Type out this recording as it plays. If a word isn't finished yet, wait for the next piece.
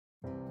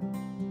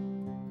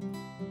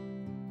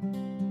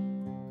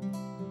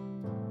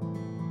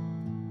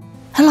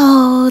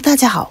Hello， 大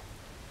家好。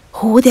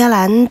蝴蝶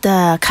兰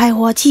的开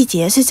花季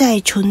节是在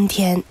春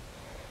天，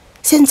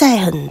现在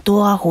很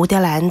多蝴蝶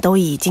兰都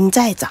已经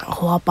在长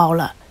花苞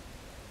了，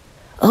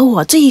而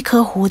我这一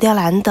颗蝴蝶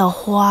兰的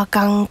花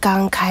刚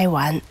刚开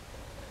完。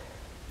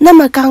那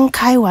么刚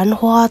开完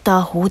花的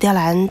蝴蝶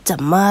兰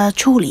怎么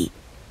处理，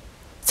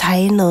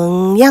才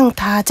能让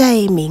它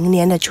在明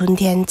年的春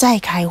天再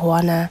开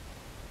花呢？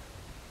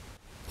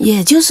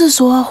也就是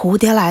说，蝴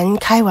蝶兰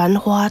开完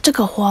花，这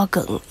个花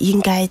梗应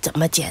该怎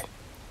么剪？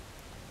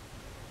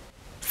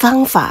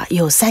方法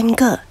有3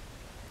个。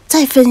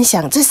在分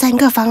享这3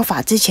个方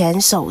法之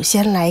前，首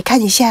先来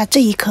看一下这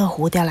一颗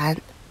蝴蝶兰。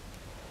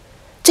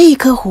这一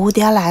颗蝴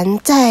蝶兰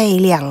在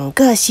2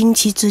个星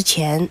期之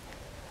前，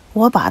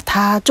我把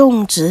它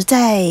种植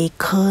在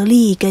颗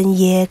粒跟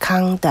椰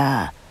糠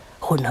的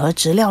混合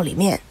植料里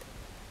面。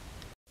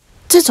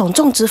这种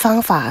种植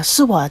方法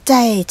是我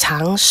在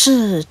尝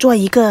试做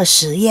一个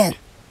实验。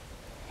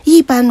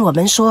一般我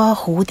们说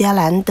蝴蝶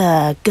兰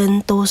的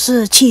根都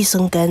是气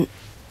生根，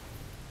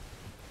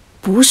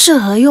不适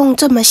合用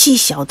这么细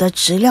小的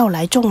植料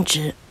来种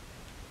植。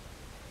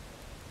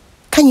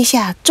看一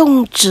下，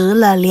种植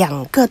了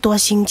2个多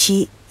星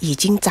期，已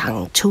经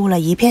长出了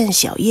一片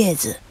小叶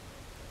子。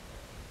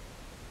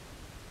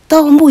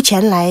到目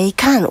前来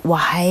看，我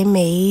还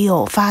没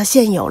有发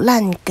现有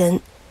烂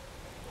根，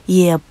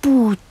也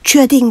不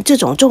确定这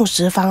种种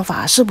植方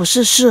法是不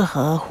是适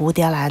合蝴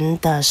蝶兰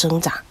的生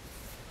长，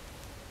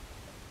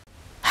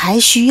还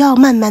需要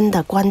慢慢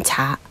的观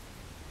察。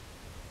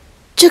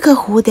这个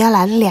蝴蝶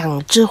兰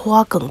2只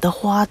花梗的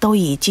花都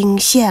已经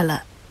谢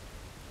了。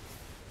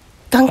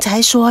刚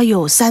才说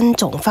有3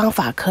种方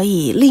法可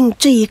以令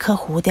这一颗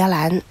蝴蝶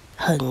兰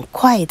很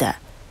快的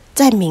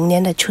在明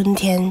年的春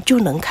天就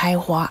能开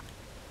花。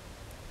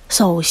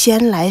首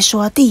先来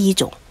说第一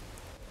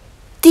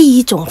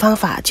种方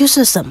法就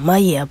是什么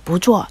也不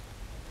做，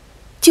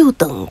就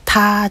等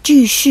它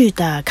继续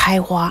的开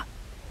花。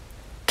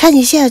看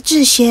一下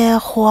这些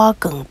花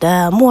梗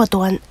的末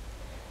端，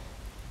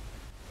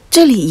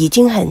这里已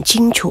经很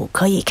清楚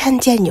可以看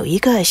见有一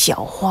个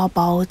小花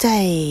苞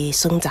在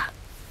生长。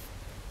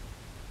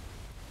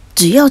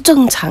只要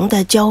正常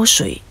的浇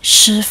水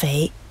施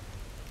肥，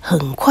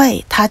很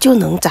快它就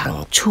能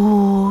长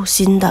出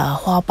新的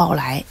花苞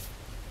来。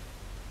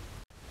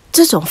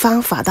这种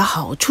方法的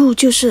好处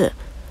就是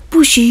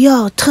不需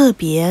要特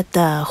别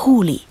的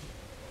护理，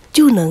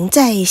就能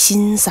再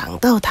欣赏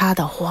到它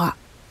的花。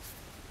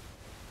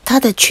它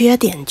的缺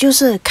点就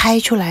是开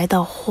出来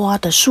的花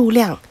的数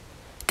量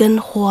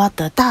跟花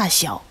的大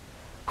小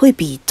会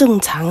比正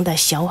常的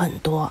小很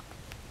多。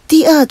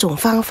第2种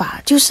方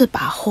法就是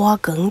把花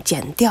梗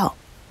剪掉。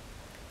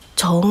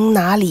从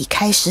哪里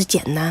开始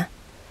剪呢？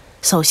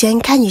首先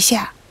看一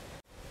下，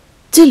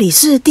这里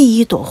是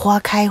第1朵花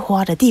开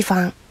花的地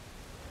方，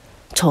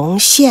从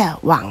下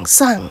往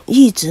上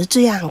一直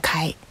这样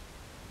开。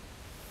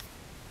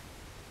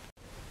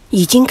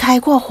已经开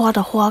过花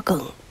的花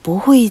梗不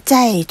会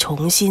再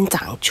重新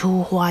长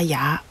出花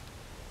芽，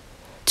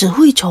只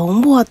会从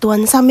末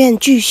端上面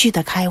继续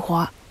的开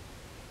花。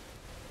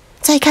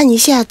再看一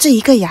下这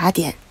一个芽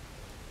点，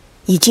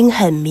已经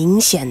很明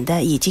显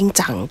的已经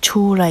长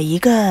出了一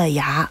个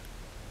芽，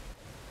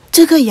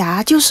这个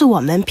芽就是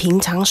我们平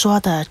常说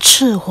的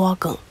刺花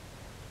梗。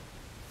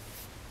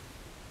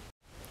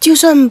就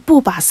算不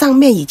把上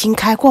面已经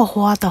开过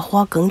花的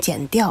花梗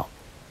剪掉，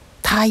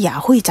它也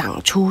会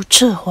长出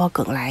刺花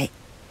梗来。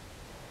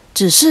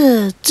只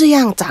是这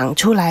样长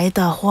出来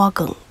的花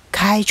梗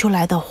开出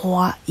来的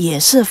花也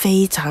是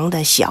非常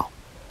的小，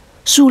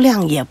数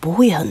量也不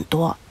会很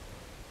多，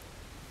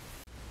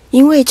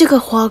因为这个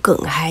花梗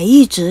还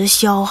一直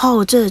消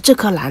耗着这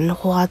颗兰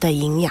花的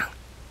营养。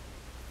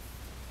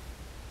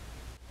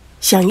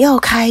想要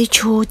开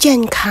出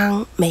健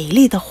康美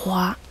丽的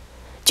花，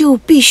就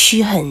必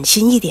须狠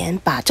心一点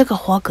把这个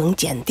花梗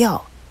剪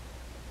掉。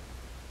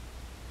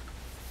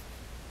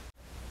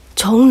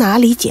从哪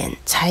里剪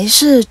才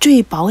是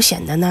最保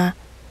险的呢？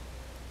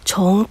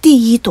从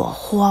第1朵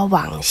花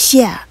往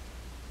下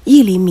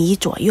1厘米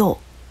左右。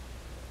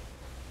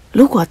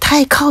如果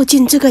太靠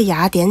近这个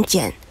芽点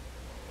剪，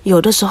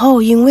有的时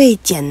候因为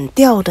剪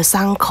掉的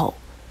伤口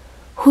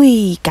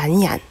会感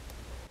染，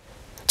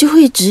就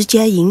会直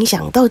接影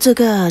响到这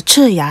个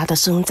刺芽的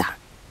生长。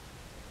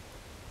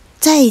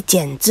在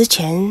剪之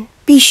前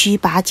必须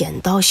把剪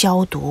刀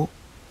消毒。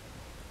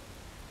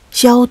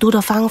消毒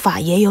的方法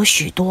也有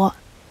许多，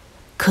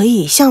可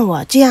以像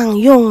我这样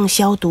用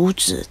消毒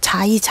纸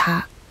擦一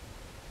擦，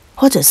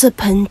或者是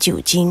喷酒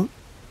精，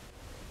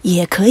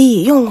也可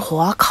以用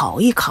火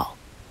烤一烤，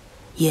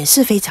也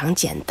是非常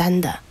简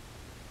单的。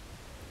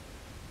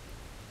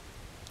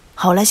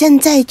好了，现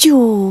在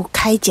就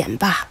开剪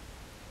吧。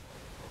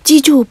记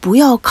住不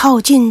要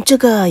靠近这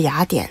个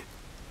芽点，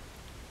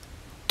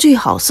最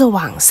好是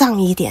往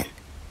上一点。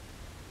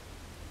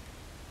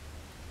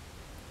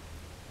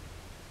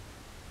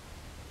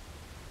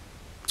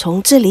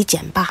从这里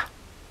剪吧。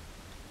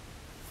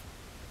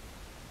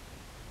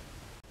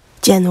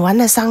剪完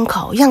了伤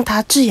口，让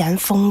它自然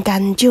风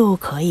干就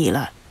可以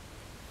了。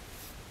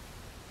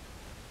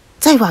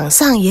在网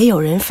上也有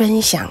人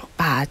分享，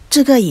把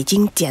这个已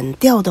经剪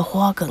掉的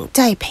花梗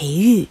再培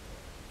育，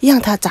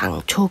让它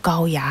长出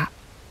高芽。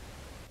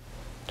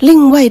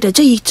另外的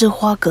这一只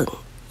花梗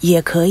也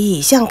可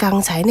以像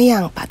刚才那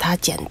样把它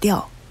剪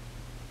掉。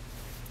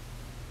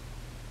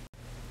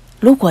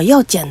如果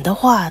要剪的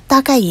话，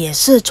大概也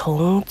是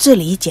从这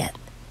里剪。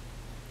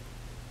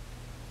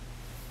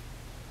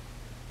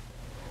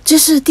这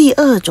是第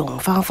二种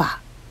方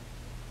法。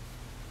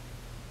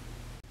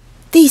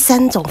第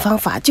三种方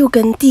法就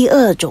跟第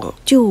二种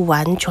就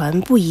完全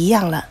不一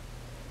样了。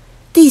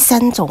第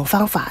三种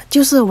方法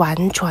就是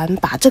完全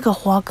把这个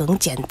花梗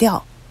剪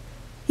掉，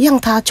让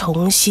它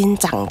重新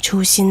长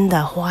出新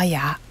的花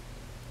芽。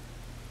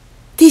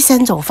第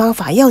三种方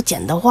法要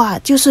剪的话，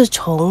就是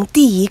从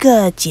第一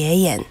个节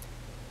眼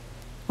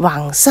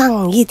往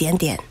上一点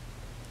点，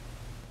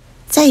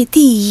在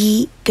第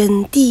一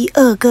跟第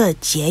二个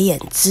节眼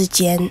之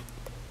间，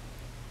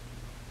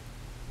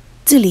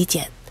这里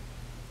剪。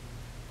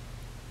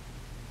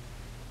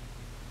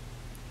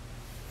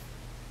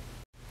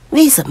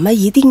为什么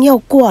一定要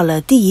过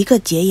了第一个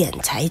节眼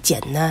才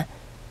剪呢？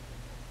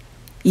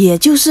也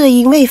就是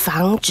因为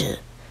防止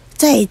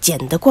在剪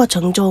的过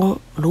程中，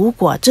如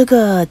果这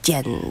个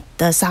剪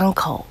的伤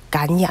口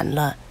感染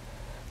了，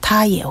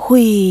它也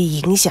会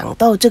影响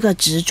到这个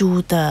植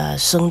株的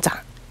生长。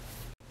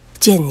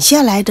剪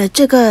下来的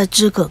这个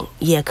枝梗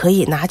也可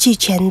以拿去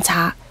扦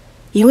插，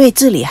因为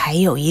这里还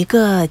有一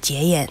个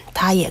节眼，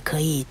它也可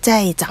以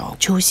再长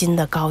出新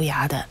的高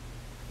芽的。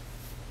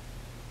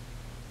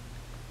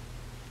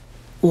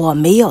我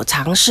没有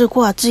尝试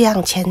过这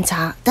样扦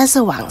插，但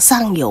是网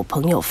上有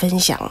朋友分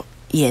享，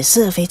也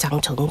是非常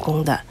成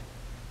功的。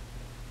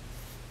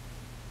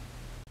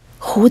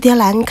蝴蝶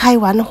兰开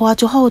完花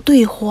之后，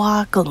对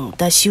花梗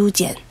的修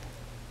剪，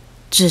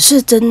只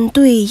是针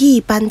对一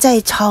般在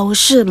超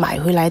市买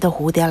回来的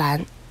蝴蝶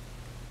兰。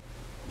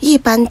一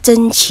般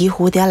珍奇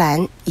蝴蝶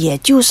兰，也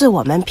就是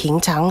我们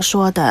平常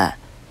说的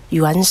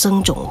原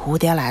生种蝴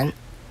蝶兰，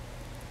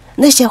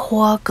那些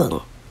花梗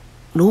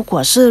如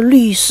果是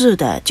绿色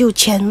的，就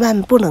千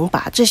万不能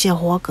把这些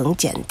花梗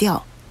剪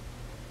掉。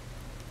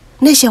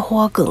那些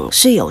花梗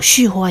是有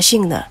续花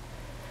性的，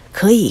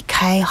可以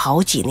开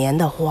好几年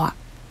的花，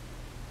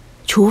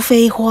除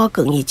非花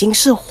梗已经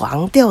是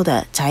黄掉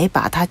的，才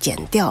把它剪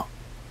掉。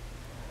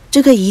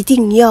这个一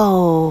定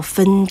要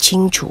分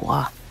清楚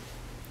啊！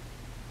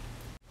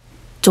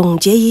总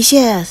结一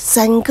下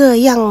3个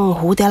让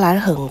蝴蝶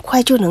兰很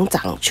快就能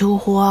长出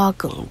花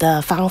梗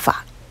的方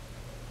法。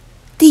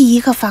第一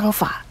个方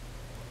法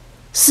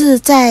是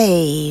在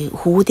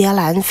蝴蝶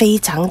兰非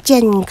常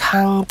健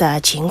康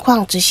的情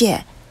况之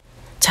下，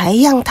才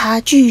让它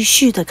继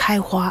续的开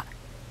花。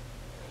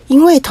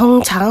因为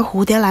通常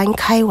蝴蝶兰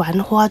开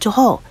完花之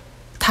后，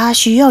它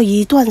需要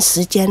一段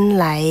时间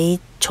来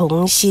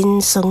重新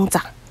生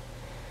长，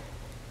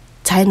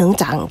才能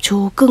长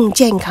出更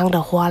健康的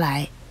花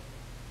来。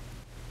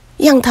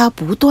让它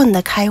不断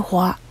的开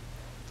花，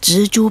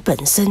植株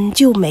本身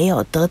就没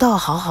有得到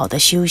好好的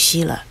休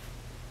息了。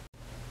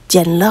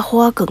剪了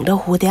花梗的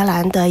蝴蝶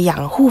兰的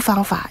养护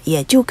方法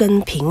也就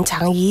跟平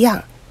常一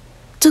样，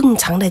正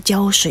常的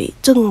浇水，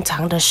正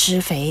常的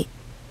施肥，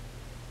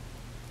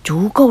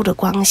足够的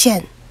光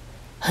线，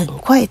很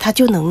快它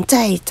就能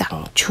再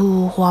长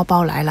出花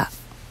苞来了。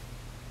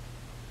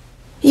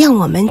让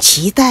我们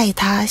期待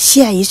它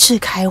下一次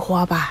开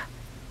花吧。